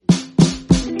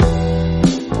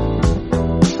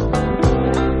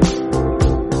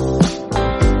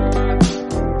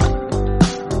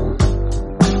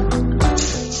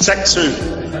two.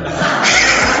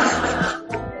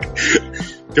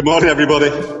 Good morning,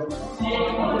 everybody.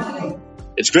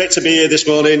 It's great to be here this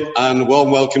morning, and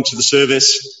warm welcome to the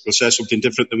service. We'll say something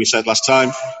different than we said last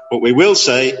time, but we will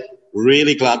say we're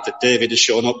really glad that David has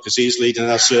shown up because he's leading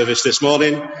our service this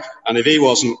morning, and if he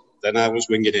wasn't, then I was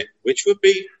winging it, which would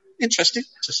be interesting,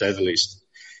 to say the least.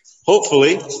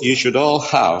 Hopefully, you should all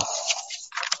have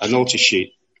a notice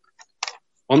sheet.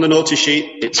 On the notice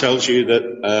sheet, it tells you that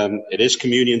it is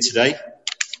communion today,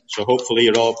 so hopefully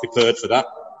you're all prepared for that.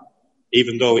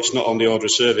 Even though it's not on the order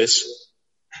of service,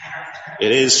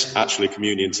 it is actually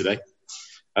communion today.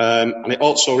 And it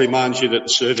also reminds you that the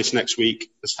service next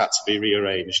week has had to be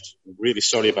rearranged. I'm really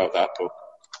sorry about that, but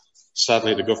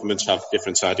sadly the government have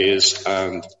different ideas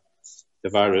and the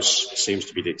virus seems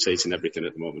to be dictating everything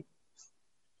at the moment.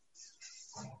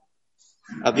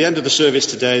 At the end of the service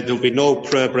today, there'll be no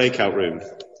prayer breakout room.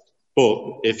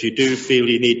 But if you do feel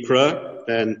you need prayer,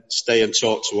 then stay and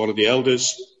talk to one of the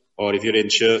elders. Or if you're in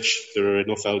church, there are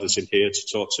enough elders in here to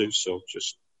talk to. So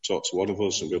just talk to one of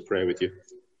us and we'll pray with you.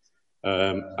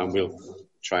 And we'll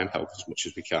try and help as much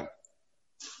as we can.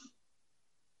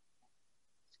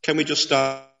 Can we just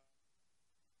start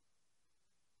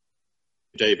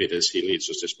David as he leads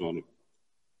us this morning?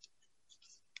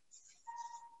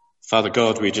 Father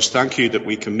God, we just thank you that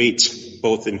we can meet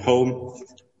both in home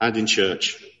and in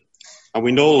church. And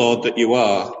we know, Lord, that you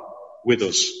are with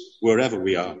us wherever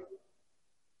we are.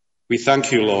 We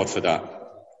thank you, Lord, for that.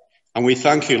 And we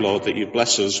thank you, Lord, that you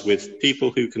bless us with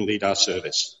people who can lead our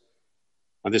service.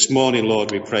 And this morning, Lord,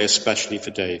 we pray especially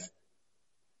for Dave.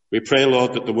 We pray,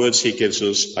 Lord, that the words he gives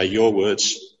us are your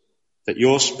words, that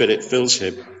your Spirit fills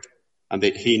him, and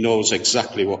that he knows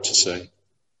exactly what to say.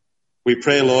 We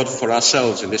pray, Lord, for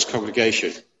ourselves in this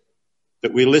congregation,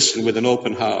 that we listen with an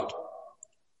open heart,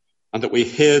 and that we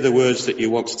hear the words that you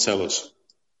want to tell us.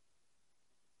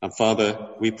 And Father,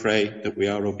 we pray that we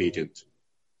are obedient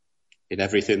in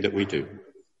everything that we do.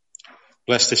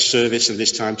 Bless this service and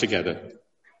this time together.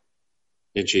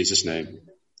 In Jesus' name.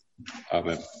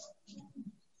 Amen.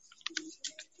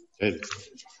 David.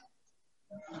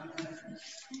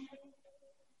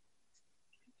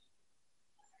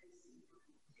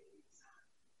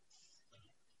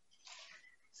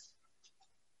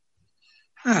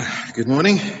 Good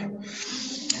morning.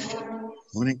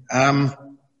 Morning.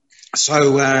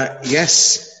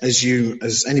 Yes,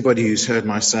 as anybody who's heard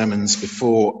my sermons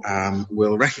before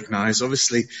will recognise,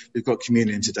 obviously we've got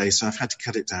communion today, so I've had to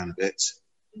cut it down a bit.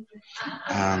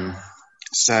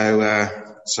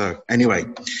 Anyway,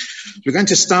 we're going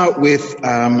to start with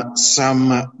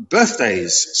some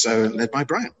birthdays. So, led by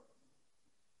Brian.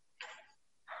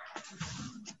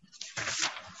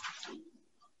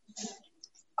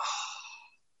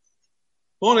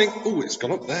 Morning. Oh, it's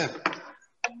gone up there.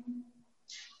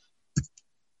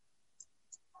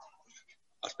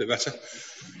 That's a bit better.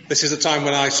 This is a time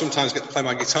when I sometimes get to play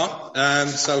my guitar.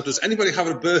 So does anybody have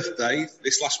a birthday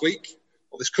this last week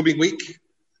or this coming week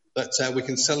that we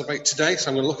can celebrate today?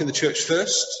 So I'm going to look in the church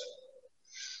first.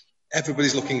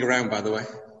 Everybody's looking around, by the way.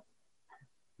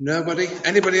 Nobody?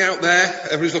 Anybody out there?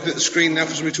 Everybody's looking at the screen now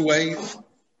for somebody to wave.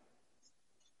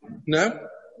 No?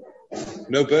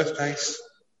 No birthdays.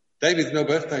 David, no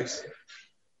birthdays.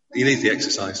 He needs the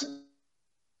exercise.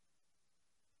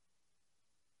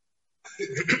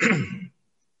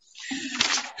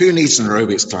 Who needs an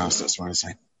aerobics class? That's what I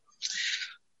say.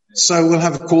 So we'll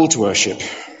have a call to worship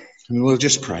and we'll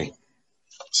just pray.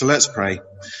 So let's pray.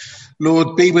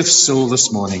 Lord, be with us all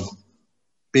this morning.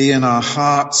 Be in our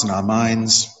hearts and our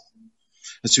minds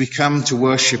as we come to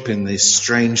worship in this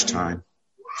strange time.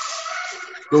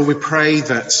 Lord, we pray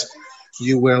that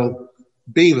you will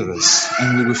be with us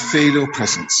and we will feel your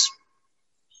presence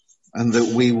and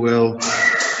that we will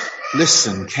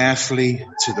listen carefully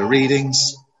to the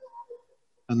readings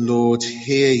and, Lord,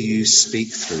 hear you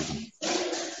speak through them.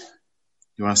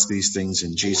 You ask these things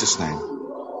in Jesus' name.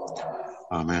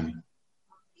 Amen.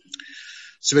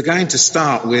 So we're going to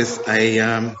start with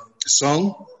a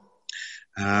song.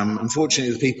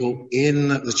 Unfortunately, the people in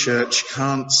the church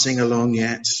can't sing along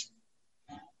yet,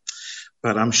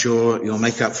 but I'm sure you'll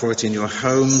make up for it in your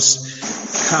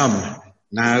homes. Come,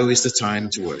 now is the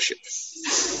time to worship.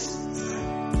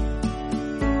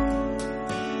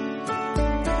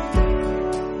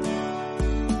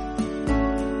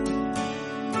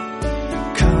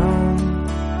 Come,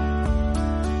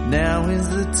 now is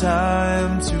the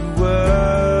time to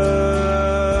worship.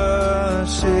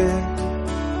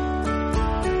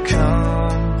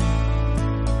 Come,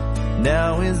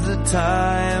 now is the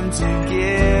time to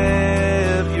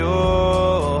give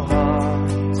your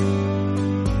heart.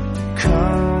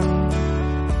 Come,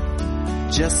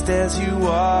 just as you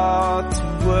ought to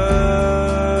worship.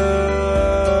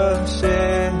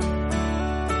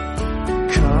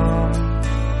 Come,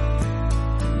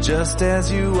 just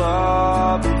as you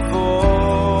are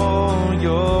before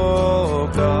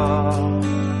your God.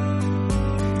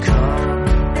 Come.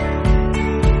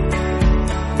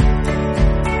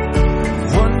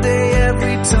 One day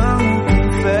every tongue will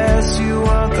confess you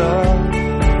are God.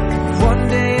 One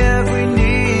day every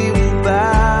knee will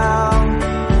bow.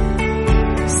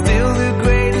 Still the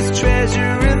greatest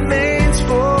treasure remains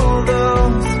for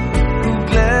those who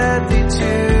gladly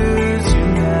choose you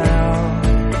now.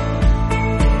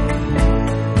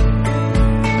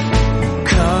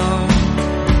 Come,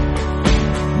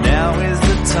 now is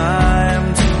the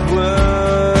time to worship.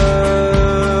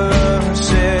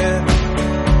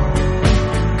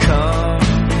 Come,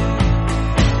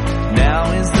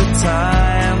 now is the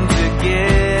time to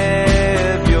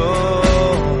give your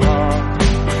heart.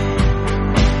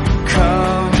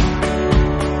 Come,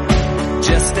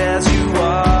 just as you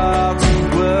are to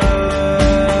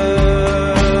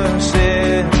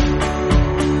worship.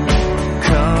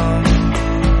 Come,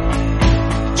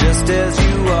 just as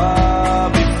you are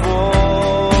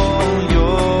before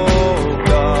your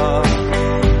God.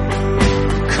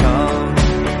 Come.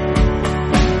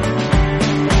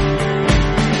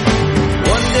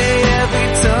 One day every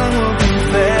tongue will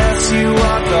confess you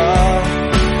are God.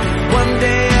 One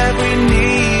day every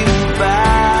knee will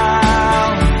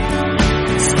bow.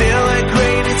 Still the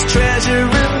greatest treasure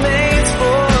remains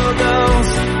for those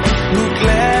who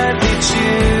gladly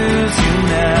choose you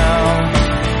now.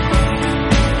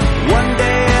 One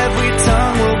day every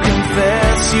tongue will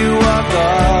confess you are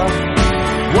God.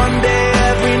 One day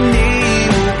every knee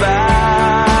will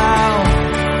bow.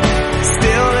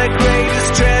 Still the greatest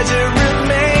treasure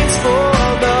remains for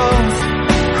those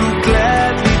who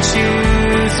gladly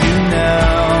choose you now.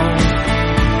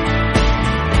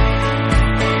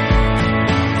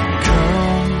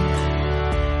 Come,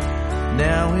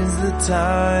 now is the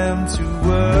time to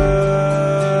worship.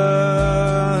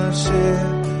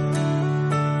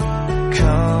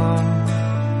 Come,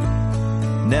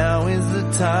 now is the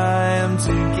time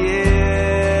to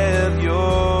give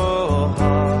your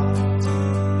heart.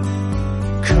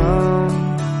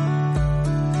 Come,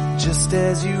 just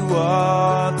as you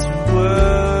are to worship.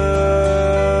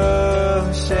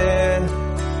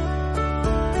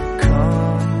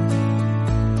 Come,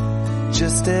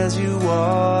 just as you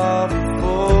are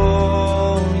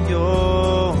before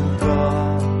your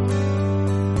God.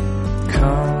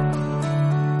 Come,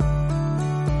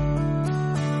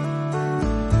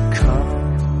 come,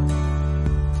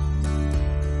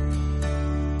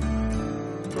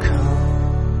 come.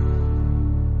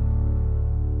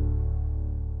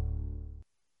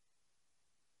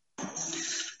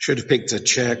 Should have picked a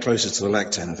chair closer to the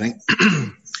lectern, I think.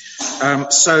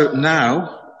 So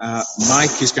now,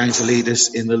 Mike is going to lead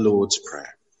us in the Lord's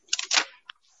Prayer.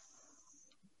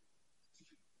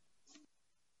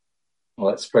 Well,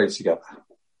 let's pray together.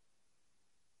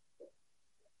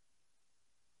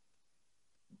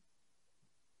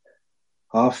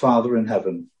 Our Father in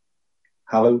heaven,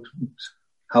 hallowed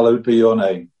be your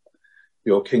name.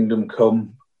 Your kingdom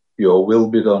come, your will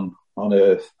be done on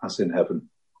earth as in heaven.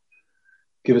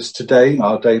 Give us today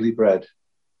our daily bread.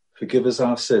 Forgive us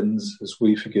our sins as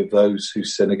we forgive those who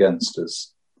sin against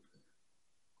us.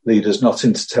 Lead us not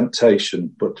into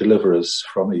temptation, but deliver us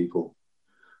from evil.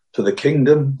 For the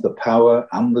kingdom, the power,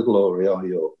 and the glory are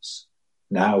yours,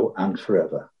 now and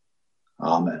forever.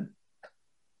 Amen.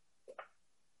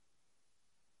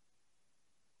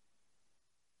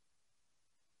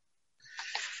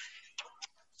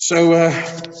 So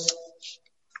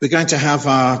we're going to have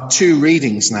our two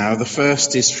readings now. The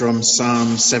first is from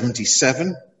Psalm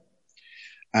 77,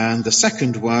 and the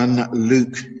second one,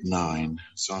 Luke 9.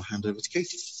 So I'll hand over to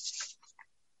Katie.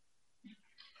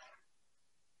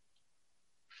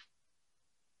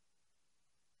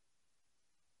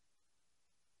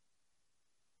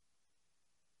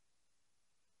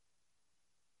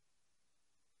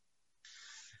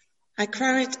 I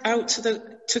cried out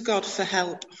to God for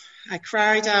help. I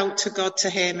cried out to God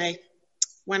to hear me.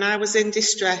 When I was in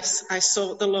distress, I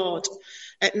sought the Lord.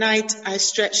 At night, I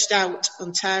stretched out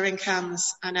untiring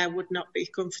hands, and I would not be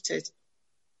comforted.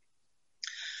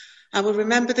 I will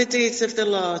remember the deeds of the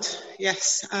Lord.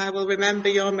 Yes, I will remember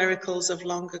your miracles of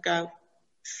long ago.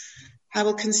 I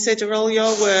will consider all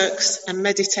your works and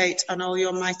meditate on all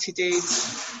your mighty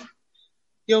deeds.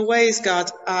 Your ways, God,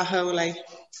 are holy.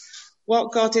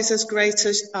 What God is as great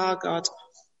as our God?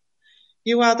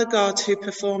 You are the God who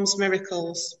performs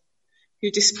miracles,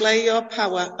 who display your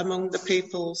power among the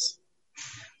peoples.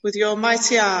 With your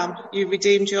mighty arm, you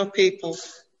redeemed your people,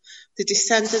 the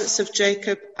descendants of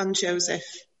Jacob and Joseph.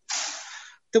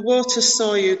 The waters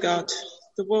saw you, God.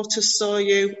 The waters saw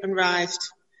you and writhed.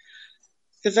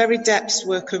 The very depths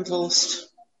were convulsed.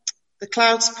 The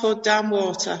clouds poured down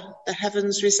water. The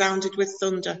heavens resounded with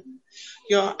thunder.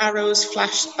 Your arrows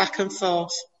flashed back and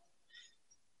forth.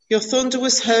 Your thunder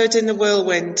was heard in the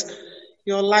whirlwind.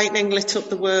 Your lightning lit up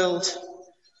the world.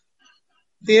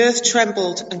 The earth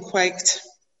trembled and quaked.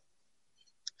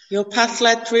 Your path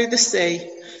led through the sea,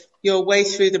 your way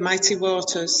through the mighty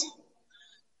waters.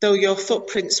 Though your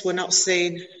footprints were not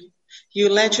seen, you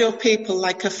led your people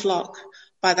like a flock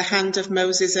by the hand of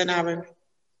Moses and Aaron.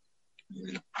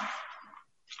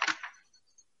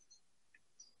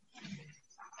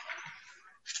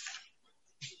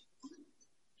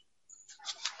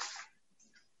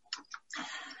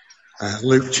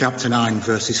 Luke chapter 9,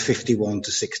 verses 51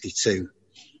 to 62.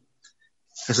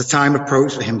 As the time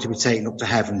approached for him to be taken up to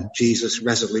heaven, Jesus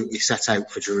resolutely set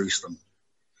out for Jerusalem.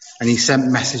 And he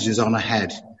sent messengers on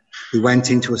ahead, who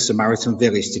went into a Samaritan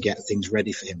village to get things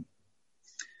ready for him.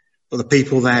 But the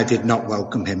people there did not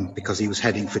welcome him because he was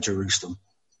heading for Jerusalem.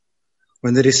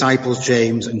 When the disciples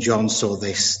James and John saw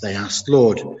this, they asked,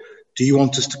 "Lord, do you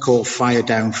want us to call fire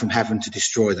down from heaven to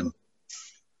destroy them?"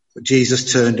 But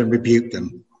Jesus turned and rebuked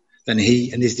them. Then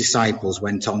he and his disciples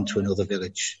went on to another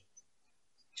village.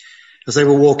 As they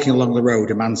were walking along the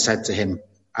road, a man said to him,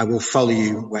 "I will follow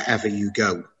you wherever you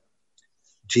go."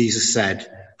 Jesus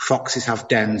said, "Foxes have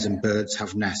dens and birds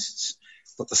have nests,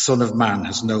 but the Son of Man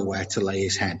has nowhere to lay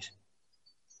his head."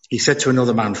 He said to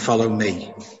another man, "Follow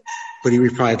me." But he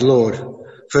replied, "Lord,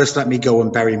 first let me go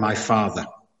and bury my father."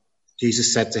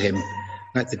 Jesus said to him,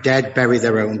 "Let the dead bury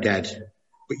their own dead,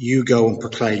 but you go and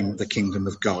proclaim the kingdom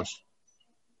of God."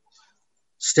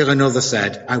 Still another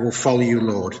said, "I will follow you,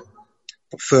 Lord,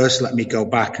 but first let me go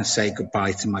back and say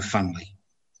goodbye to my family."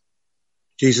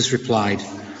 Jesus replied,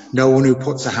 "No one who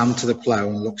puts a hand to the plough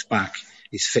and looks back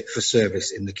is fit for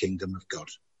service in the kingdom of God."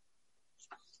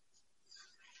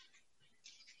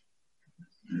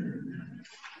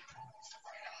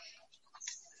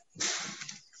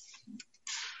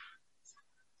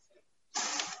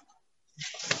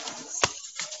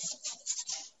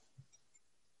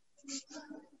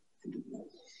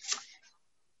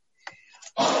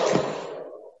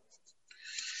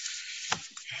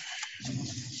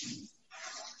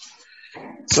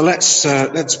 So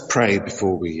let's pray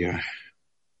before we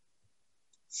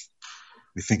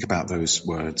think about those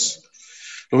words.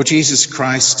 Lord Jesus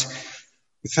Christ,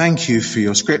 we thank you for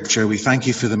your scripture. We thank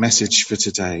you for the message for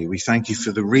today. We thank you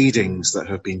for the readings that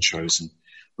have been chosen.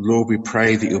 Lord, we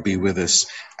pray that you'll be with us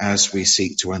as we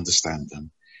seek to understand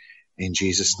them. In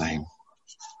Jesus' name,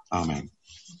 amen.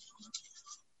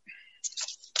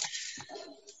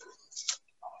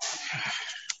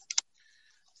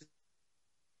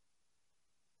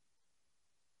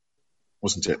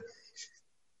 Wasn't it?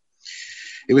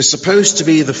 It was supposed to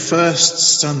be the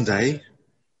first Sunday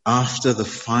after the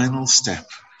final step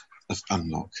of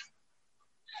Unlock.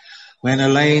 When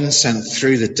Elaine sent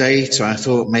through the date, I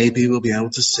thought maybe we'll be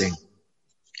able to sing.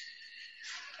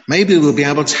 Maybe we'll be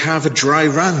able to have a dry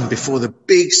run before the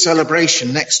big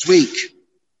celebration next week.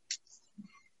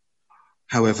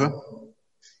 However,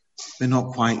 we're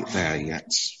not quite there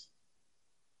yet.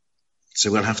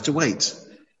 So we'll have to wait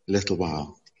a little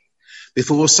while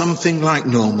before something like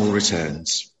normal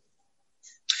returns.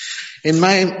 In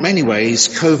many ways,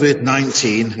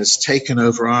 COVID-19 has taken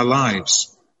over our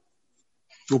lives.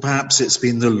 Or perhaps it's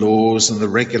been the laws and the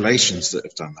regulations that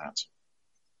have done that.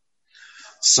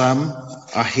 Some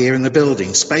are here in the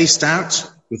building, spaced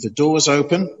out with the doors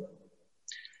open.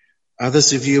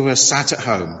 Others of you are sat at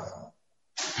home,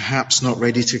 perhaps not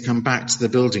ready to come back to the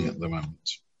building at the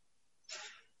moment.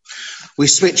 We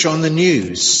switch on the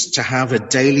news to have a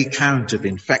daily count of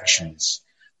infections,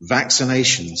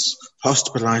 vaccinations,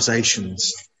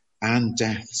 hospitalizations, and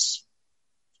deaths.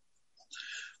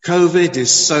 COVID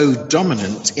is so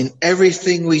dominant in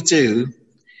everything we do,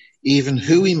 even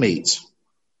who we meet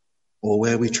or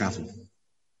where we travel.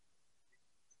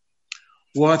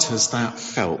 What has that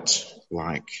felt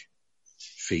like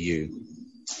for you?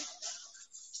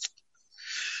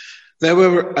 There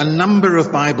were a number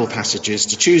of Bible passages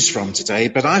to choose from today,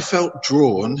 but I felt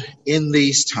drawn in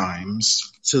these times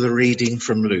to the reading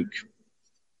from Luke.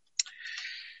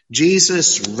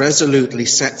 Jesus resolutely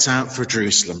sets out for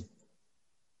Jerusalem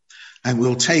and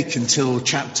will take until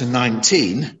chapter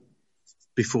 19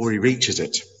 before he reaches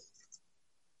it.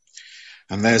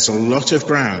 And there's a lot of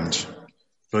ground,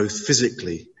 both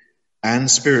physically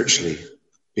and spiritually,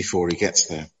 before he gets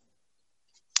there.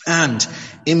 And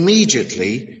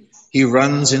immediately he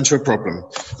runs into a problem.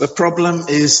 The problem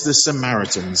is the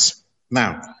Samaritans.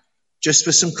 Now, just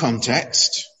for some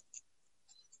context,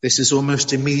 this is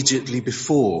almost immediately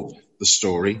before the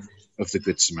story of the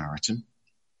Good Samaritan.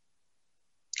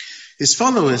 His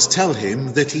followers tell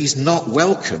him that he's not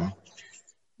welcome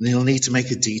and he'll need to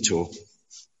make a detour.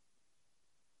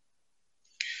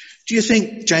 Do you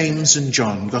think James and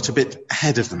John got a bit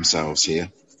ahead of themselves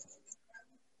here?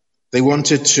 They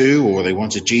wanted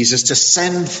Jesus to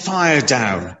send fire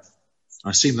down. I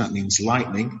assume that means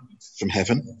lightning from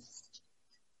heaven.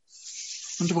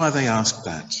 I wonder why they asked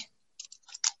that.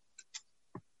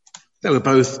 They were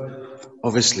both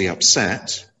obviously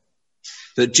upset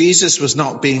that Jesus was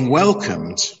not being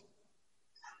welcomed.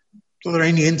 Are there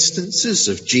any instances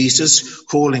of Jesus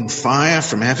calling fire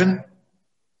from heaven?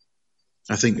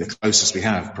 I think the closest we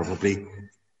have probably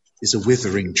is a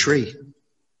withering tree.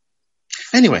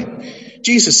 Anyway,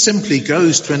 Jesus simply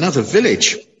goes to another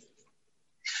village.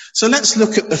 So let's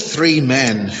look at the three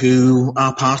men who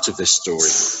are part of this story.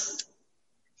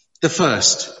 The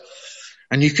first,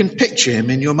 and you can picture him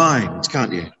in your mind,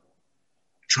 can't you?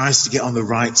 Tries to get on the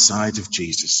right side of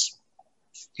Jesus.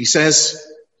 He says,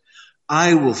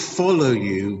 I will follow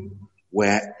you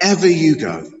wherever you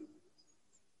go.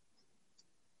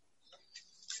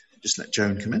 Just let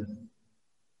Joan come in.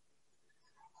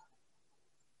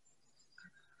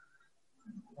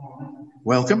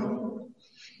 Welcome.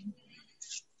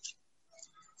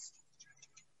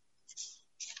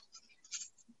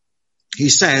 He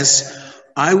says,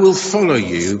 I will follow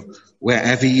you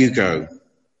wherever you go.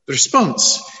 The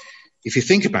response, if you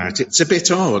think about it, it's a bit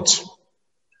odd.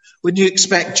 Wouldn't you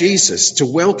expect Jesus to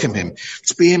welcome him,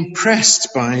 to be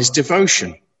impressed by his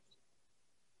devotion?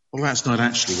 Well, that's not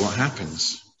actually what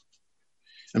happens,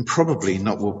 and probably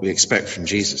not what we expect from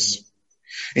Jesus.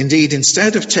 Indeed,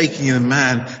 instead of taking the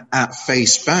man at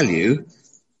face value,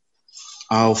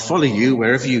 I'll follow you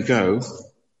wherever you go,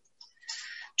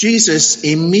 Jesus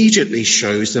immediately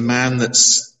shows the man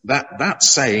that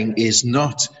saying is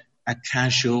not a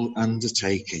casual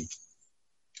undertaking,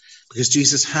 because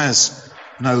Jesus has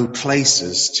no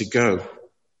places to go,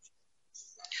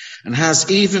 and has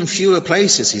even fewer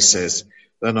places, he says,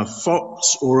 than a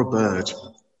fox or a bird.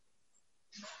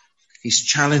 He's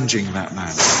challenging that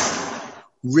man.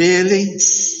 Really?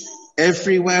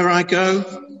 Everywhere I go?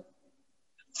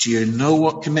 Do you know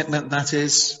what commitment that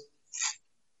is?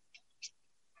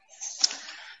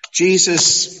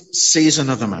 Jesus sees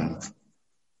another man.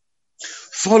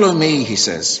 Follow me, he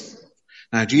says.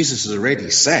 Now, Jesus has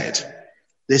already said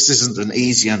this isn't an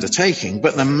easy undertaking,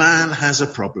 but the man has a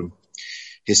problem.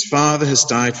 His father has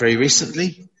died very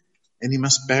recently, and he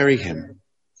must bury him.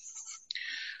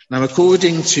 Now,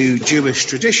 according to Jewish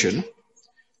tradition,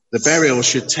 the burial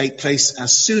should take place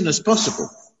as soon as possible,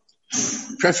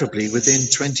 preferably within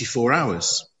 24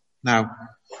 hours. Now,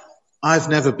 I've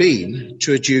never been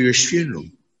to a Jewish funeral,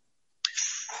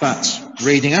 but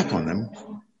reading up on them,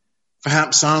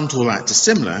 perhaps aren't all that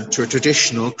dissimilar to a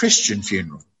traditional Christian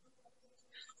funeral.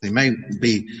 They may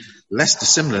be less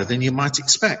dissimilar than you might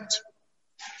expect.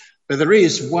 But there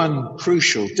is one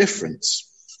crucial difference.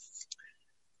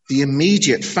 The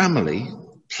immediate family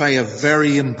play a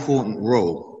very important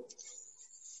role.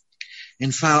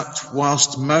 In fact,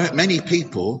 whilst many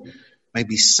people may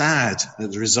be sad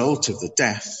at the result of the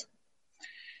death,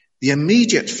 the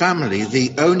immediate family,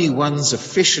 the only ones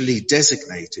officially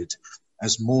designated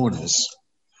as mourners,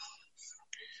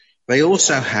 they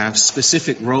also have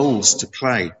specific roles to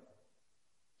play.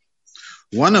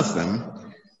 One of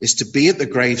them is to be at the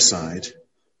graveside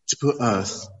to put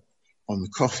earth on the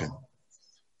coffin.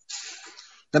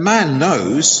 The man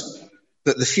knows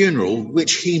that the funeral,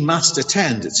 which he must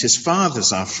attend, it's his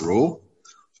father's after all,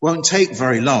 won't take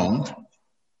very long.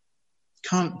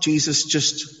 Can't Jesus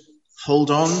just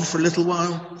hold on for a little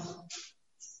while?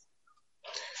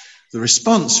 The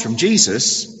response from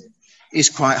Jesus is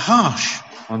quite harsh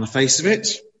on the face of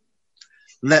it.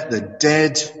 Let the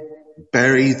dead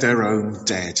bury their own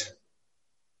dead.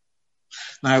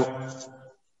 Now,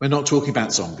 we're not talking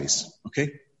about zombies,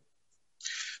 okay?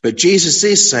 But Jesus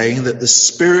is saying that the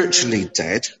spiritually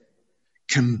dead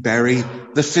can bury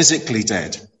the physically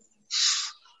dead.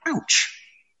 Ouch.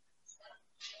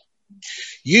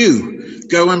 You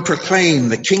go and proclaim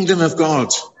the kingdom of God,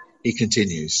 he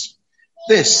continues.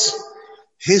 This,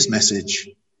 his message,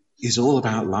 is all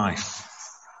about life.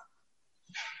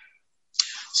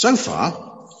 So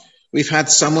far, we've had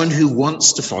someone who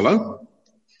wants to follow,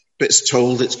 but is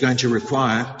told it's going to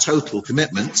require total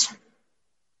commitment.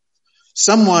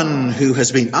 Someone who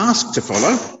has been asked to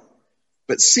follow,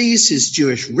 but sees his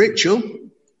Jewish ritual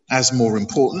as more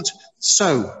important.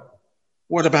 So,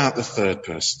 what about the third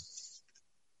person?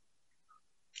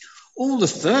 All the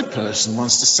third person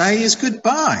wants to say is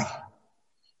goodbye.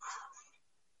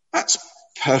 That's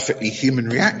perfectly human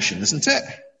reaction, isn't it?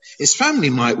 His family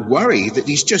might worry that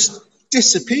he's just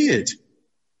disappeared.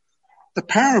 The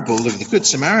parable of the Good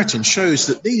Samaritan shows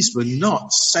that these were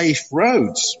not safe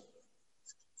roads.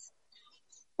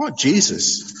 What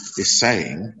Jesus is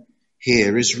saying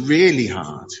here is really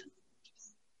hard.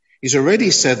 He's already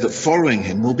said that following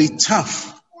him will be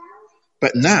tough.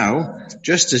 But now,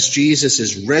 just as Jesus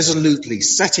is resolutely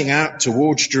setting out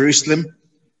towards Jerusalem,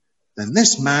 then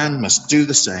this man must do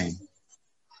the same.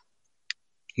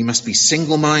 He must be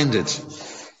single-minded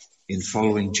in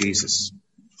following Jesus.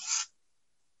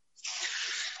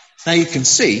 Now you can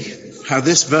see how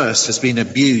this verse has been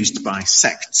abused by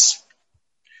sects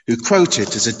who quote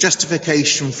it as a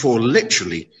justification for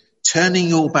literally turning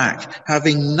your back,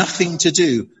 having nothing to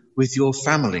do with your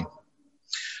family.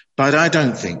 But I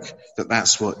don't think that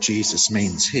that's what Jesus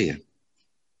means here.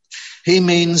 He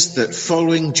means that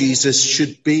following Jesus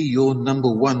should be your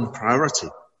number one priority,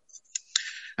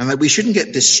 and that we shouldn't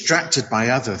get distracted by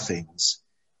other things,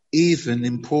 even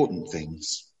important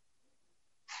things.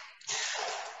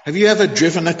 Have you ever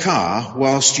driven a car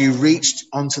whilst you reached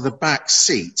onto the back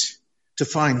seat to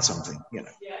find something?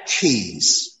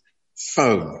 Keys,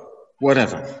 phone,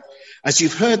 whatever. As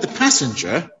you've heard the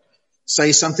passenger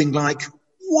say something like,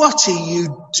 "What are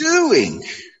you doing?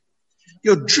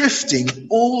 You're drifting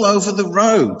all over the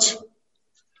road."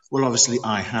 Well, obviously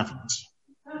I haven't.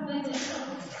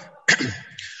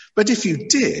 But if you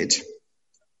did,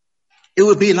 it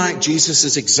would be like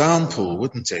Jesus' example,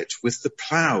 wouldn't it? With the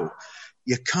plough.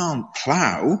 You can't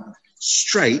plough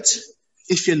straight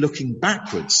if you're looking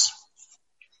backwards.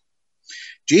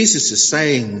 Jesus is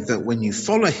saying that when you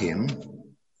follow him,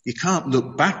 you can't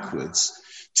look backwards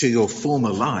to your former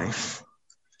life.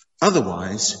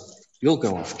 Otherwise, you'll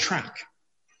go off track.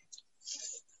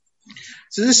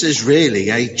 So this is really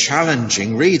a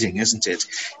challenging reading, isn't it?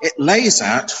 It lays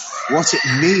out what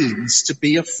it means to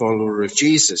be a follower of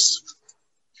Jesus.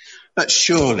 But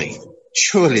surely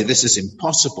this is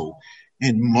impossible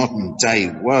in modern day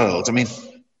world. I mean,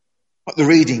 what the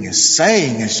reading is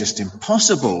saying is just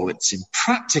impossible. It's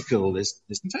impractical, isn't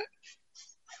it?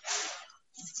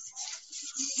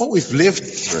 What we've lived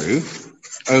through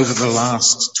over the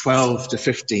last 12 to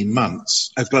 15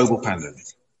 months, a global pandemic.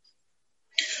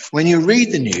 When you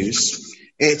read the news,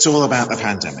 it's all about the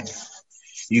pandemic.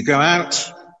 You go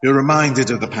out, you're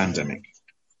reminded of the pandemic.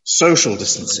 Social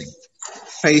distancing,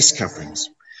 face coverings.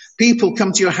 People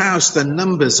come to your house, the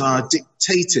numbers are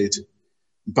dictated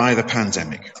by the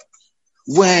pandemic.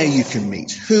 Where you can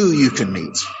meet, who you can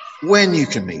meet, when you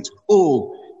can meet,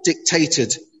 all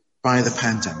dictated by the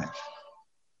pandemic.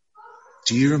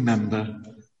 Do you remember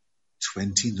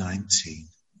 2019?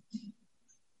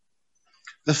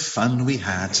 The fun we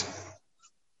had.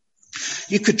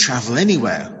 You could travel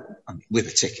anywhere with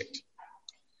a ticket.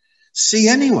 See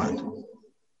anyone.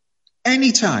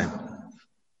 Anytime.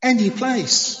 Any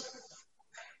place.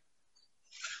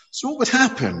 So what would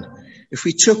happen if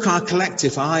we took our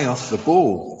collective eye off the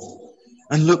ball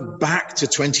and looked back to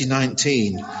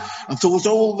 2019 and thought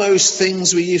all those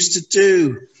things we used to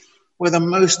do were the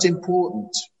most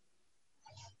important?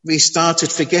 We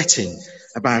started forgetting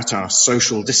about our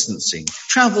social distancing,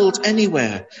 travelled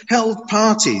anywhere, held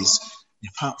parties.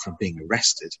 Apart from being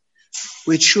arrested,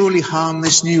 we'd surely harm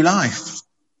this new life.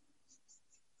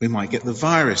 We might get the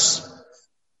virus.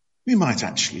 We might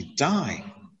actually die.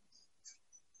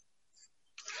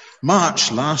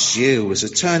 March last year was a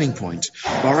turning point.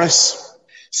 Boris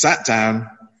sat down,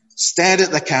 stared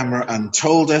at the camera and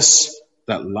told us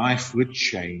that life would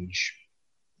change.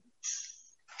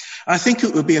 I think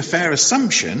it would be a fair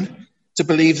assumption to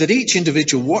believe that each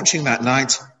individual watching that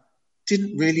night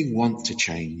didn't really want to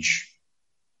change.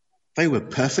 They were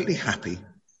perfectly happy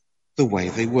the way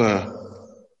they were.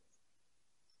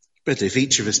 But if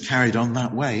each of us carried on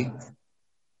that way,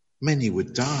 many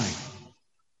would die.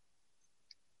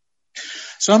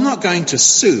 So I'm not going to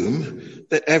assume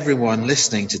that everyone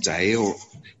listening today or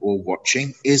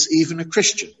watching is even a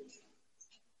Christian.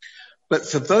 But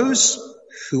for those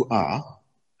who are,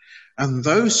 and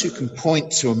those who can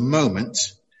point to a moment,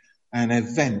 an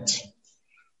event,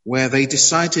 where they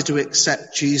decided to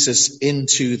accept Jesus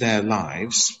into their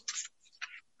lives,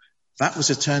 that was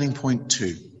a turning point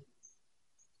too.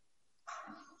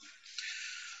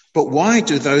 But why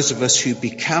do those of us who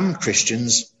become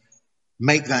Christians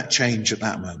make that change at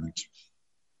that moment?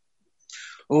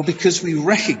 Well, because we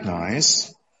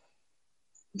recognize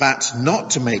that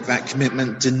not to make that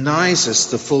commitment denies us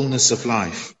the fullness of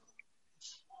life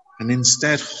and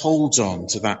instead holds on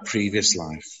to that previous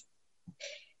life.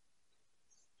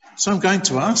 So I'm going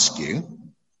to ask you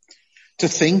to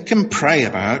think and pray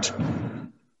about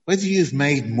whether you've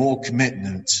made more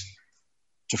commitment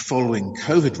to following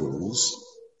COVID rules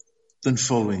than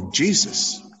following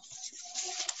Jesus.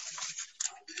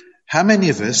 How many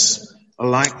of us are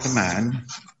like the man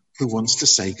who wants to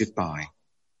say goodbye?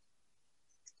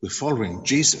 We're following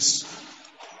Jesus,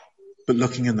 but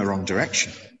looking in the wrong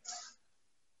direction.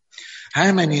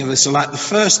 How many of us are like the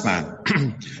first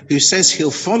man who says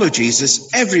he'll follow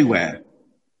Jesus everywhere,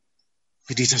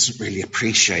 but he doesn't really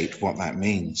appreciate what that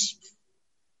means?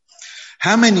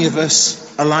 How many of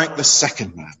us are like the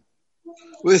second man,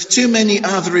 with too many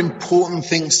other important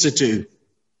things to do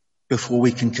before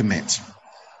we can commit?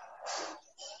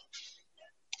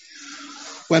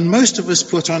 When most of us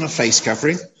put on a face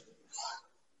covering,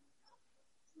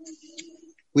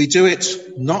 we do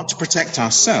it not to protect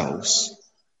ourselves,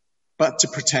 but to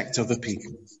protect other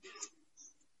people.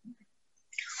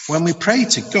 When we pray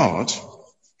to God,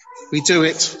 we do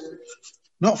it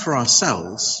not for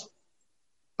ourselves,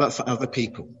 but for other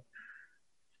people.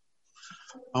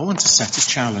 I want to set a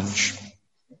challenge.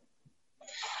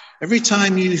 Every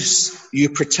time you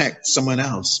protect someone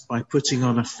else by putting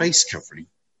on a face covering,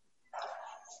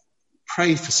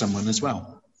 pray for someone as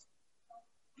well.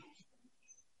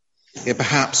 It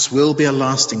perhaps will be a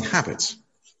lasting habit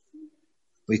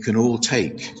we can all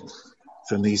take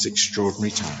from these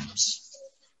extraordinary times.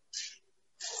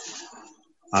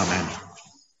 Amen.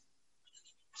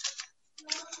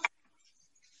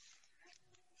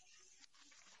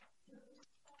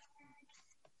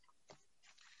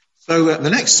 So the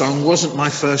next song wasn't my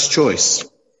first choice.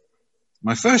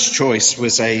 My first choice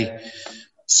was a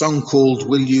song called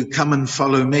Will You Come and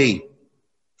Follow Me?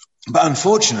 But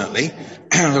unfortunately,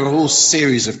 there were a whole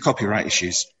series of copyright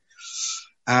issues.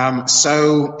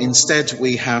 So instead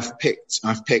I've picked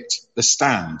The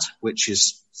Stand, which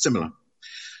is similar.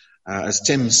 As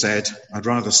Tim said, I'd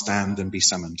rather stand than be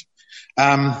summoned,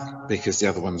 because the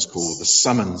other one's called The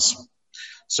Summons.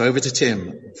 So over to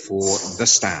Tim for The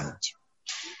Stand.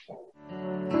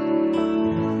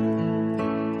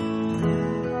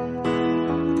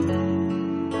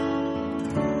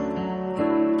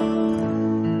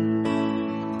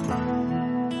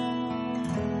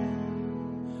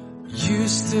 You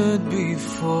stood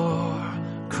before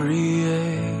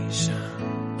creation,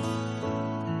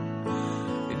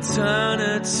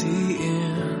 eternity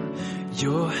in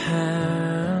your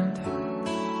hand.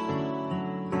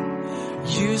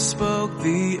 You spoke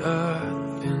the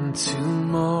earth into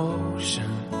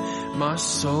motion, my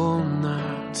soul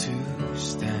now to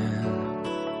stand.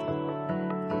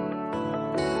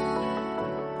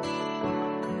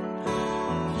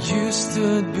 You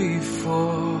stood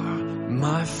before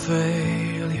my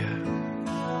failure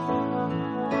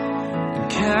and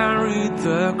carried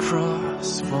the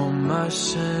cross for my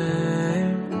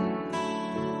shame.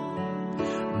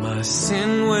 My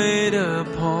sin weighed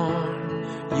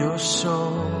upon your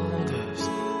shoulders,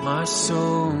 my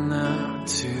soul now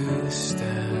to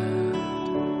stand.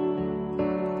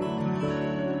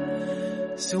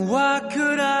 So what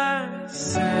could I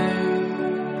say?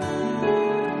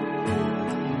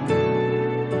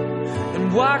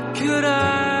 What could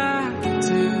I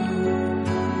do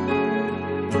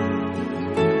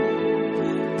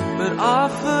but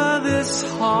offer this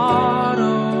heart,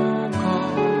 oh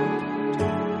God,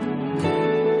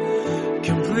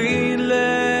 completely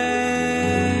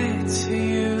to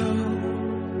you?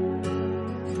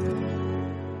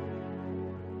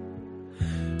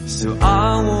 So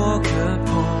I walk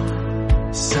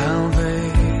upon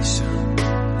salvation,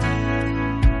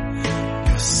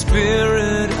 your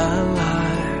spirit alive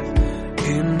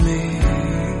in me.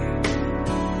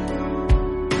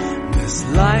 There's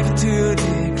life to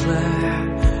declare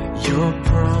your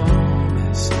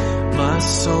promise, my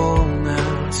soul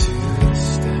now to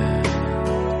stand.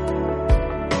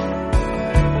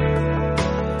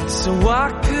 So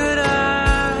what could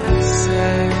I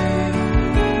say?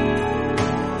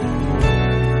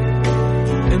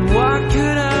 And what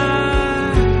could I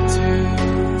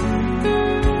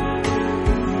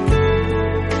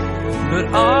but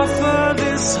offer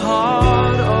this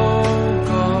heart, oh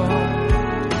God,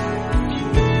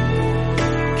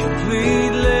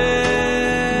 completely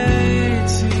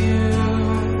to you.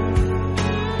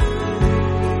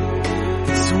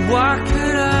 So what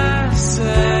could I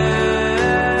say?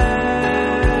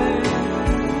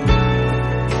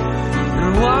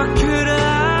 And what could I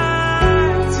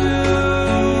do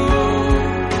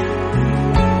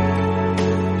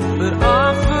but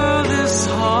offer this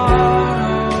heart,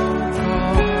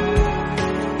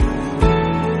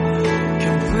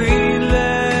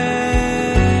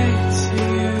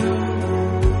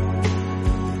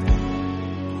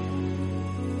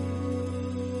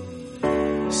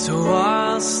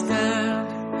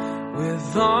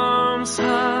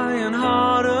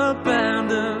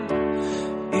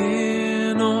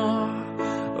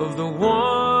 of the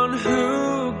one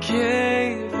who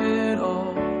gave it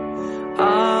all.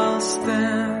 I'll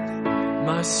stand,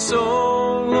 my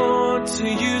soul, Lord, to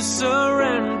you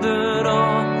surrendered.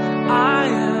 All I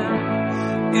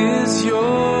am is yours.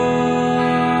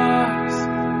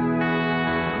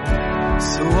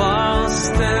 So I'll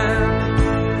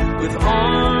stand with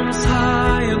arms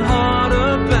high and heart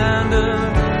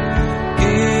abandoned,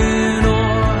 in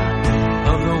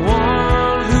awe of the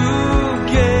one who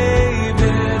gave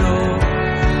it all.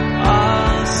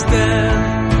 I'll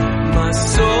stand, my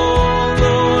soul,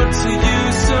 Lord, to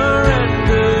you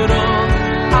surrendered. All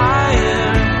I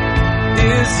am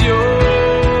is yours.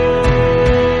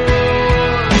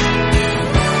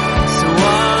 So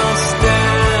I'll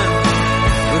stand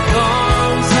with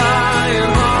arms high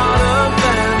and heart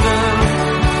abandoned,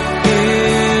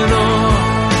 in awe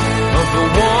of the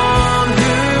one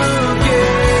who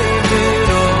gave it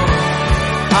all.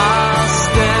 I'll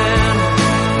stand,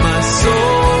 my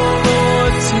soul,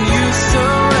 Lord, to you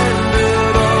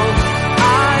surrendered. All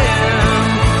I am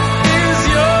is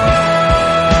yours.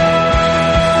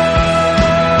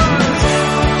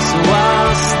 So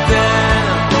I'll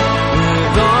stand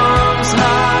with arms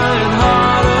high and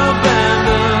heart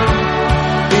abandoned,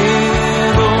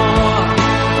 in awe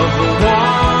of the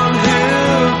one who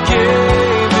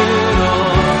gave it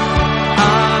all.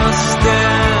 I'll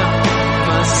stand,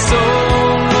 my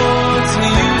soul, Lord, to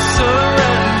you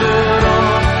surrendered.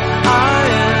 All I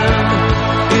am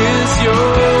is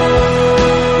yours.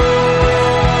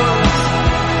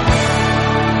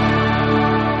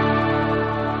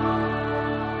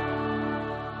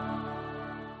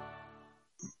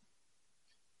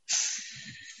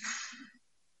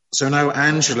 So now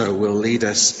Angela will lead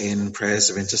us in prayers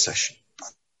of intercession.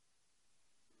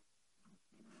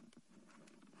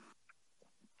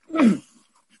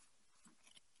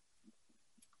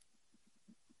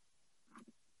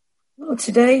 Well,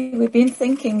 today we've been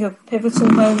thinking of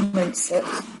pivotal moments that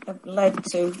have led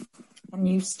to a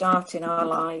new start in our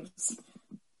lives.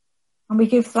 And we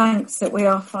give thanks that we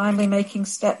are finally making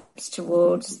steps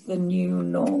towards the new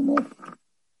normal.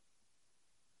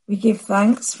 We give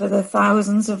thanks for the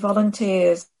thousands of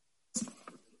volunteers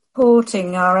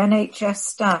supporting our NHS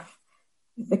staff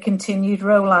with the continued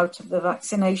rollout of the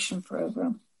vaccination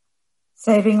programme,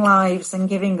 saving lives and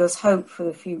giving us hope for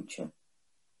the future.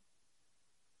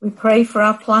 We pray for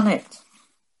our planet,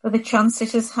 for the chance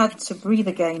it has had to breathe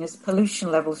again as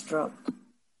pollution levels dropped.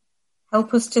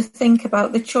 Help us to think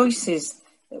about the choices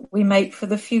that we make for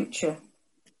the future,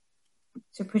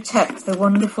 to protect the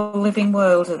wonderful living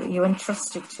world that you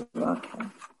entrusted to our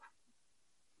care.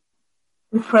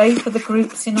 We pray for the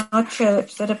groups in our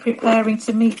church that are preparing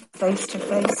to meet face to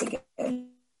face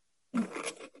again.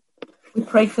 We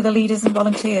pray for the leaders and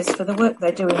volunteers for the work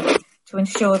they're doing to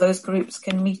ensure those groups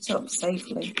can meet up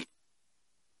safely.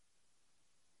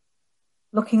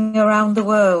 Looking around the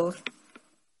world,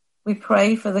 we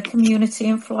pray for the community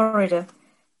in Florida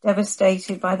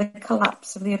devastated by the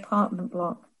collapse of the apartment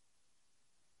block.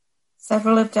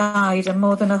 Several have died and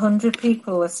more than 100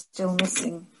 people are still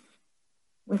missing.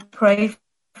 We pray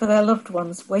for their loved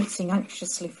ones waiting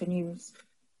anxiously for news.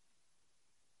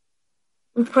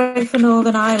 We pray for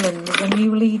Northern Ireland as a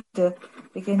new leader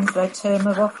begins their term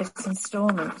of office in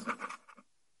Stormont.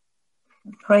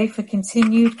 We pray for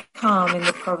continued calm in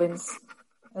the province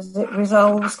as it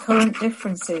resolves current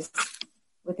differences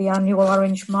with the annual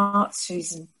Orange Mart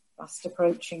season fast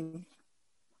approaching.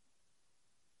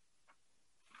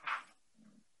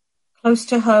 Close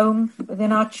to home,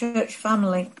 within our church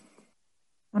family,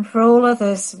 and for all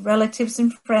others, relatives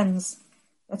and friends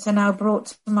that are now brought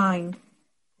to mind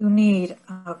who need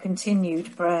our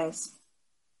continued prayers.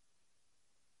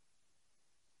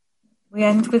 We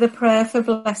end with a prayer for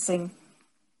blessing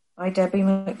by Debbie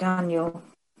McDaniel.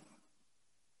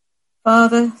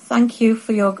 Father, thank you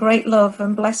for your great love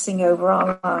and blessing over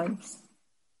our lives.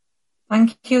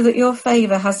 Thank you that your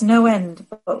favour has no end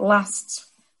but lasts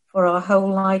for our whole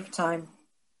lifetime.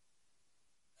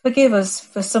 Forgive us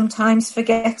for sometimes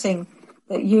forgetting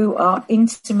that you are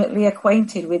intimately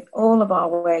acquainted with all of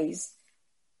our ways,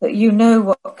 that you know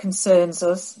what concerns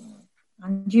us,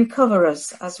 and you cover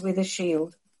us as with a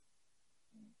shield.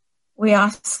 We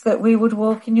ask that we would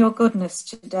walk in your goodness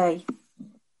today,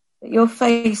 that your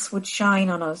face would shine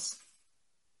on us,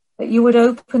 that you would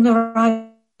open the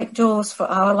right doors for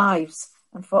our lives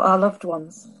and for our loved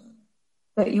ones,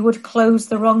 that you would close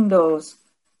the wrong doors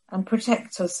and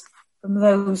protect us from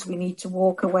those we need to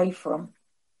walk away from.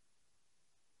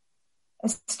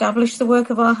 Establish the work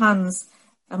of our hands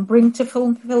and bring to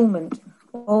fulfillment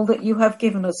all that you have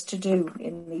given us to do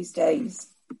in these days.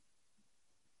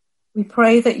 We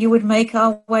pray that you would make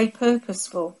our way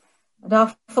purposeful and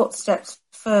our footsteps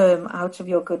firm out of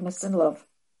your goodness and love.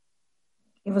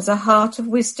 Give us a heart of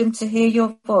wisdom to hear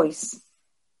your voice,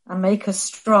 and make us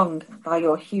strong by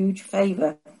your huge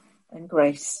favour and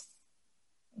grace.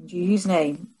 In Jesus'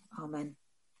 name, amen.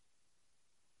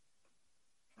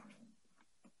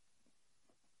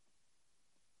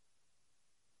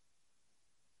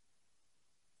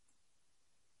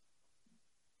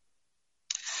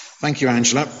 Thank you,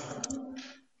 Angela.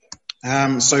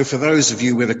 So for those of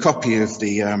you with a copy of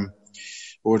the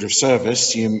Order of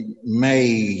Service, you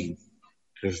may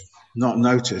have not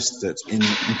noticed that in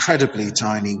incredibly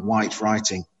tiny white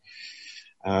writing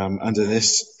under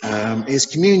this is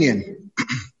communion.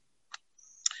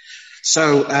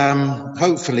 So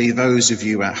hopefully those of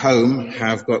you at home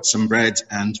have got some bread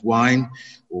and wine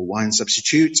or wine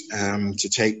substitute to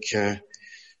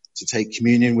take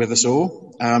communion with us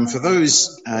all. For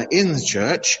those in the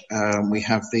church, we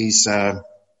have these.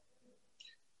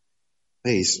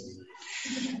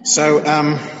 So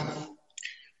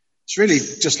it's really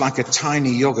just like a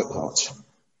tiny yogurt pot.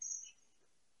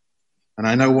 And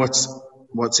I know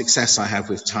what success I have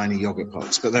with tiny yogurt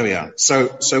pots, but there we are. So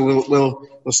we'll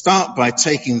start by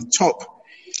taking the top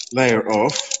layer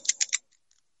off.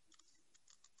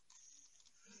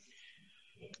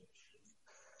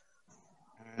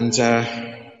 And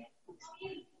there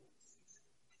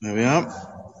we are.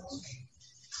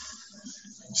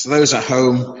 So those at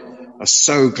home are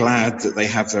so glad that they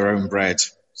have their own bread.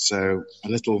 So a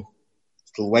little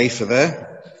wafer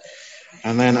there.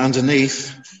 And then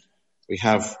underneath we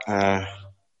have, now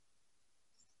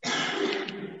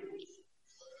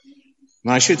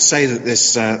I should say that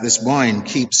this wine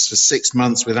keeps for 6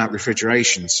 months without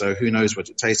refrigeration. So who knows what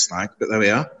it tastes like, but there we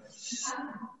are.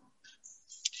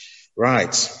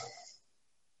 Right.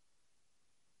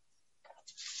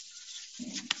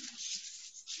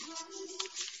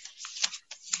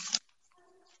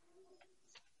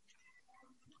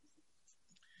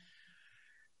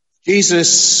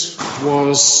 Jesus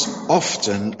was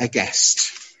often a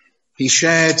guest. He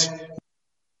shared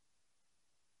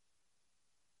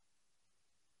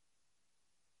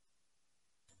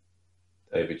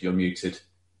David, you're muted.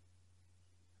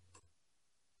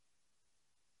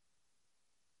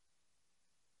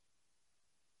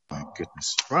 My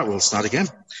goodness. Right, we'll start again.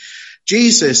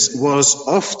 Jesus was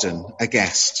often a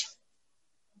guest.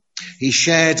 He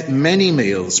shared many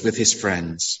meals with his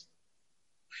friends,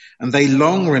 and they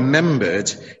long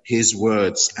remembered his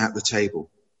words at the table.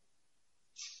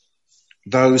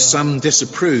 Though some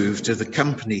disapproved of the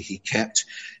company he kept,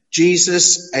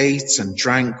 Jesus ate and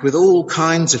drank with all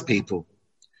kinds of people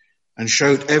and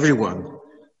showed everyone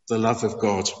the love of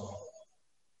God.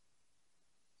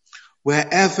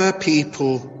 Wherever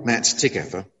people met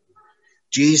together,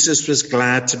 Jesus was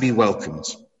glad to be welcomed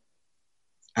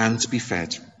and to be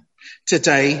fed.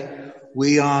 Today,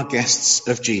 we are guests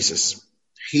of Jesus.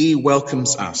 He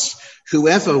welcomes us,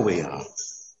 whoever we are,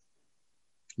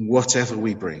 whatever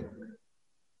we bring.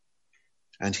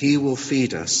 And he will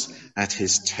feed us at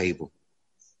his table.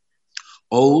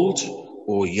 Old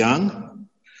or young,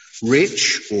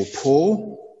 rich or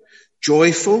poor,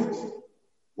 joyful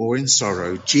or in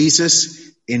sorrow,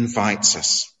 Jesus invites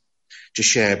us to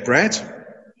share bread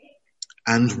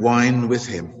and wine with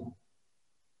him,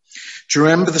 to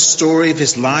remember the story of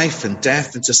his life and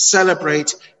death, and to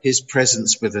celebrate his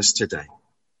presence with us today.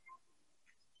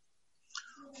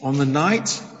 On the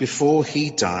night before he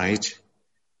died,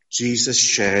 Jesus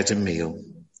shared a meal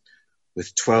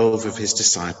with 12 of his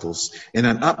disciples in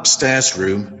an upstairs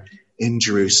room in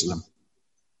Jerusalem.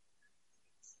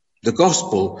 The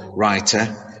gospel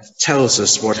writer tells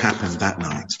us what happened that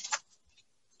night.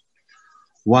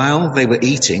 While they were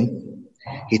eating,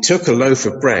 he took a loaf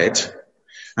of bread,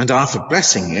 and after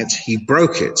blessing it, he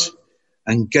broke it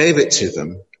and gave it to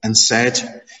them and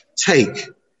said, "Take,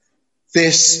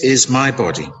 this is my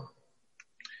body."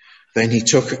 Then he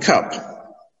took a cup,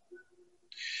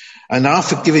 and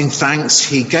after giving thanks,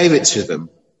 he gave it to them,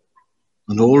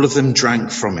 and all of them drank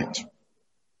from it.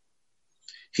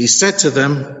 He said to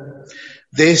them,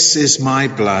 "This is my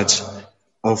blood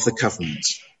of the covenant,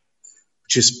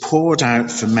 which is poured out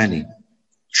for many.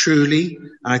 Truly,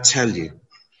 I tell you,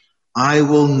 I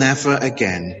will never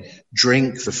again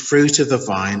drink the fruit of the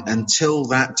vine until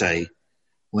that day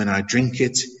when I drink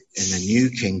it in the new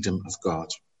kingdom of God."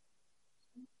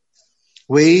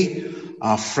 We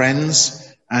are friends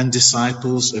and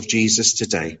disciples of Jesus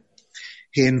today.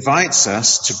 He invites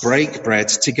us to break bread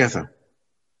together,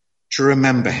 to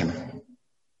remember him,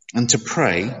 and to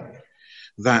pray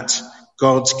that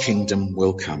God's kingdom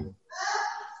will come.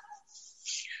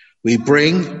 We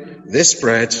bring this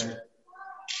bread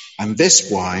and this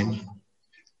wine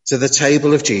to the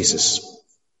table of Jesus.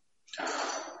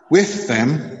 With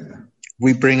them,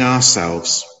 we bring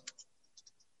ourselves,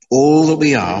 all that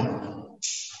we are,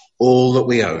 all that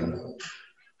we own.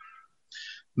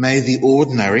 May the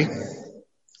ordinary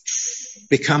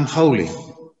become holy,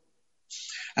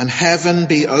 and heaven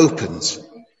be opened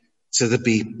to the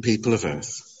people of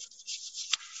earth.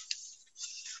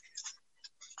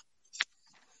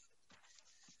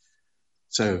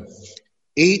 So,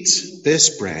 eat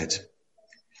this bread.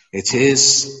 It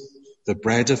is the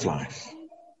bread of life.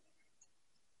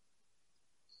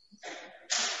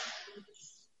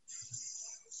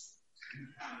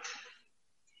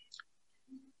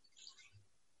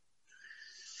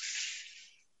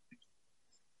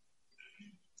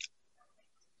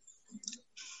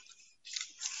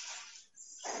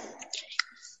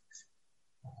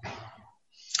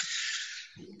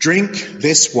 Drink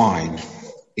this wine.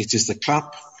 It is the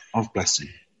cup of blessing.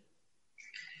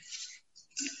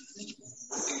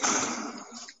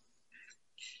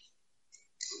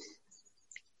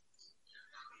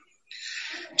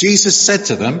 Jesus said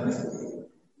to them,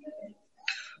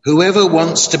 "Whoever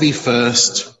wants to be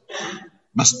first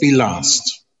must be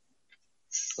last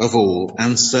of all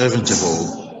and servant of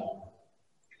all."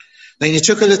 Then he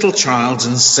took a little child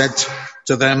and said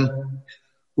to them,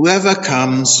 "Whoever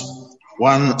comes,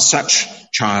 one such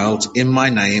child, in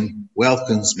my name,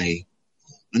 welcomes me.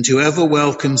 And whoever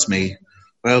welcomes me,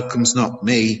 welcomes not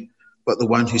me, but the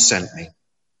one who sent me."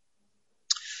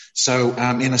 So,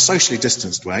 in a socially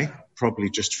distanced way, probably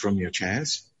just from your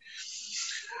chairs,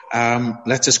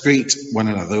 let us greet one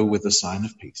another with a sign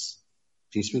of peace.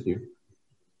 Peace with you.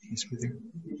 Peace with you.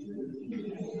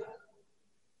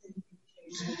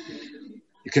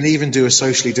 You can even do a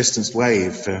socially distanced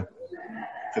wave for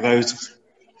those,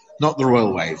 not the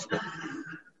royal wave, but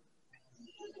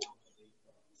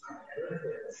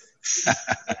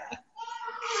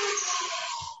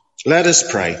let us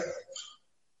pray.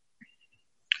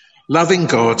 Loving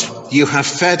God, you have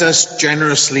fed us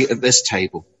generously at this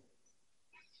table.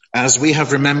 As we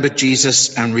have remembered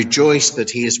Jesus and rejoiced that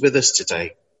he is with us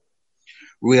today,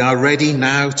 we are ready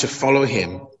now to follow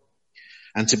him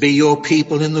and to be your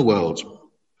people in the world.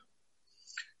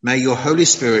 May your Holy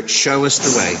Spirit show us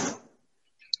the way,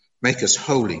 make us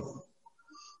holy,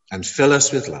 and fill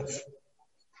us with love.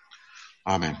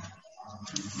 Amen.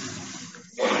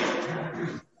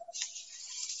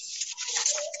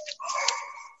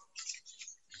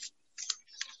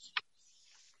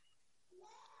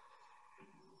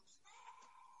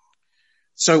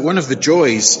 So one of the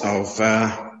joys of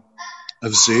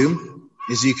Zoom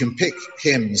is you can pick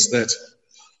hymns that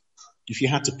if you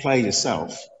had to play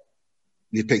yourself,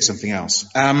 you'd pick something else.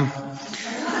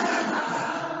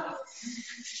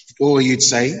 Or you'd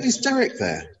say, "Is Derek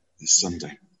there this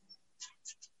Sunday?"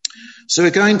 So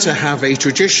we're going to have a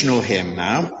traditional hymn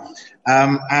now.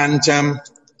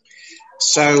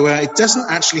 So it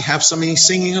doesn't actually have somebody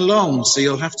singing along, so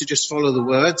you'll have to just follow the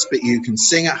words, but you can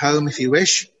sing at home if you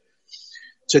wish.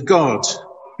 To God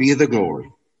be the glory.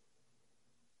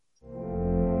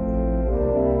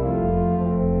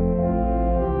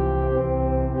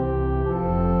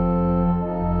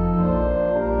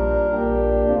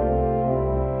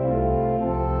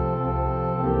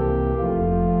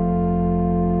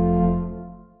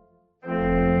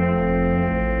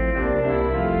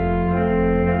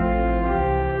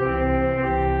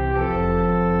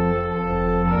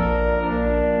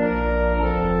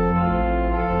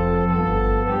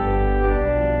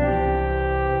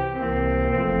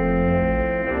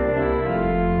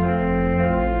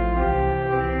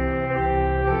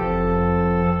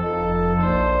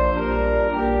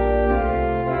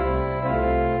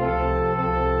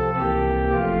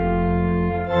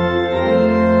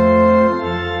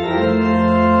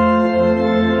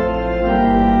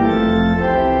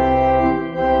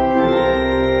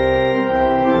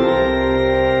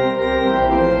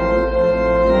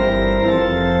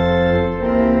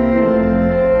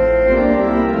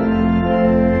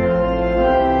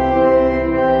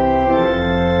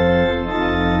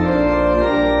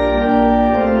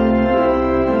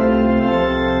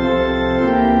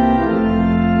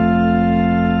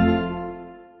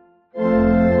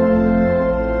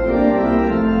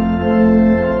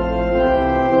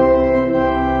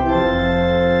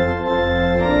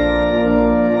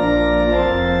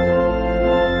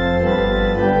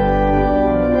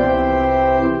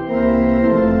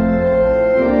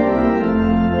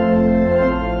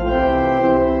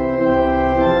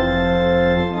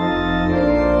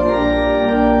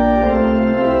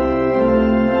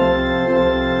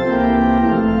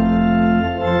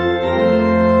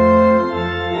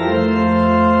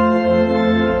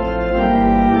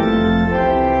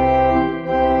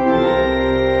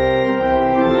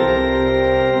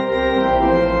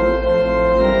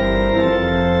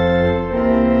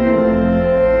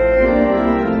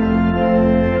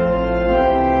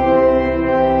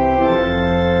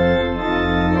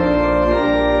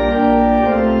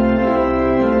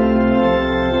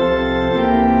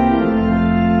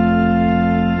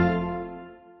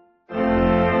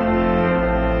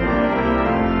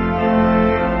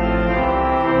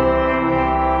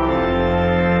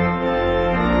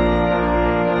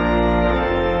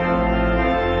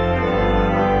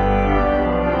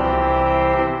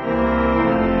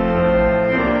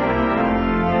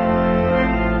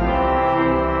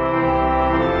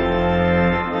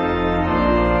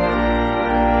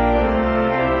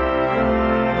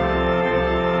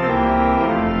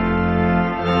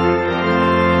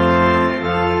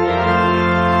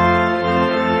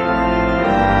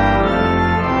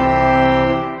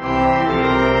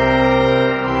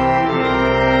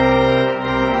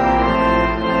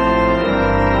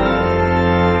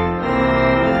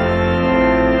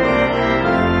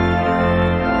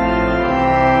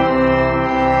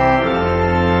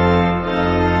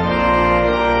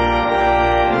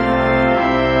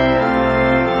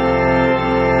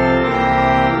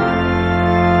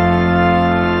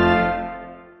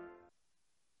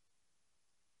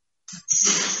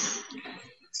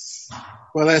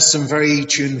 Well, there's some very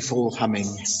tuneful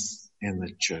humming in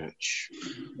the church.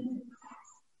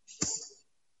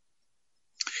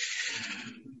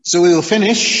 So we will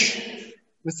finish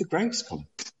with the grace column.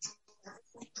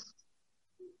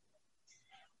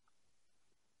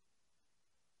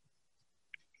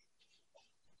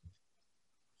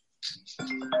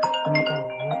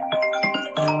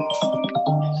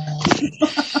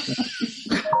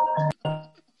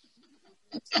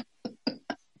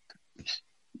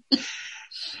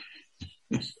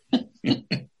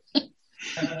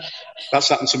 That's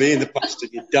happened to me in the past.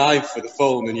 You dive for the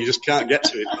phone and you just can't get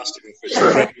to it fast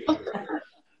enough.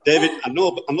 David, I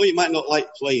know you might not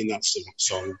like playing that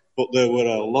song, but there were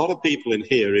a lot of people in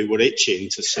here who were itching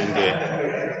to sing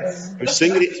it. They were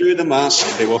singing it through the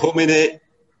mask, they were humming it,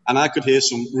 and I could hear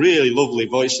some really lovely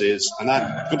voices, and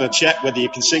I'm going to check whether you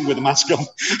can sing with the mask on.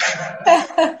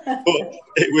 But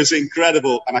it was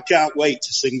incredible, and I can't wait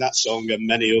to sing that song and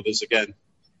many others again.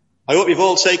 I hope you've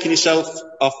all taken yourself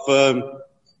off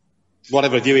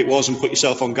whatever view it was and put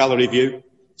yourself on gallery view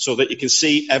so that you can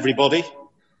see everybody,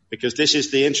 because this is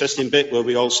the interesting bit where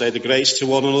we all say the grace to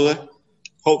one another.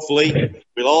 Hopefully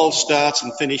we'll all start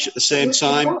and finish at the same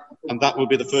time, and that will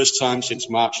be the first time since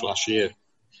March last year.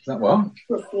 Is that one?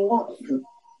 Hopefully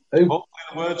the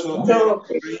words will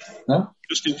appear. No?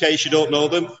 Just in case you don't know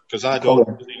them, because I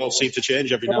don't, they all seem to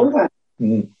change every now and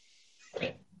then.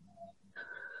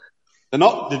 They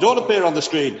don't appear on the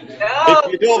screen. No.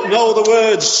 If you don't know the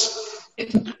words,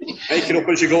 make it up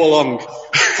as you go along.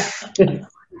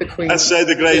 Let's say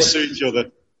the grace to each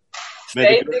other.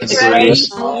 May the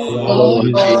grace of Lord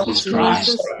Jesus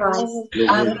Christ,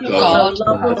 and God,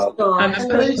 and the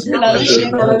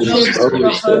fellowship of the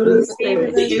Holy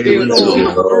Spirit be with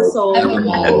us all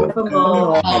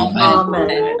evermore.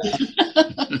 Amen.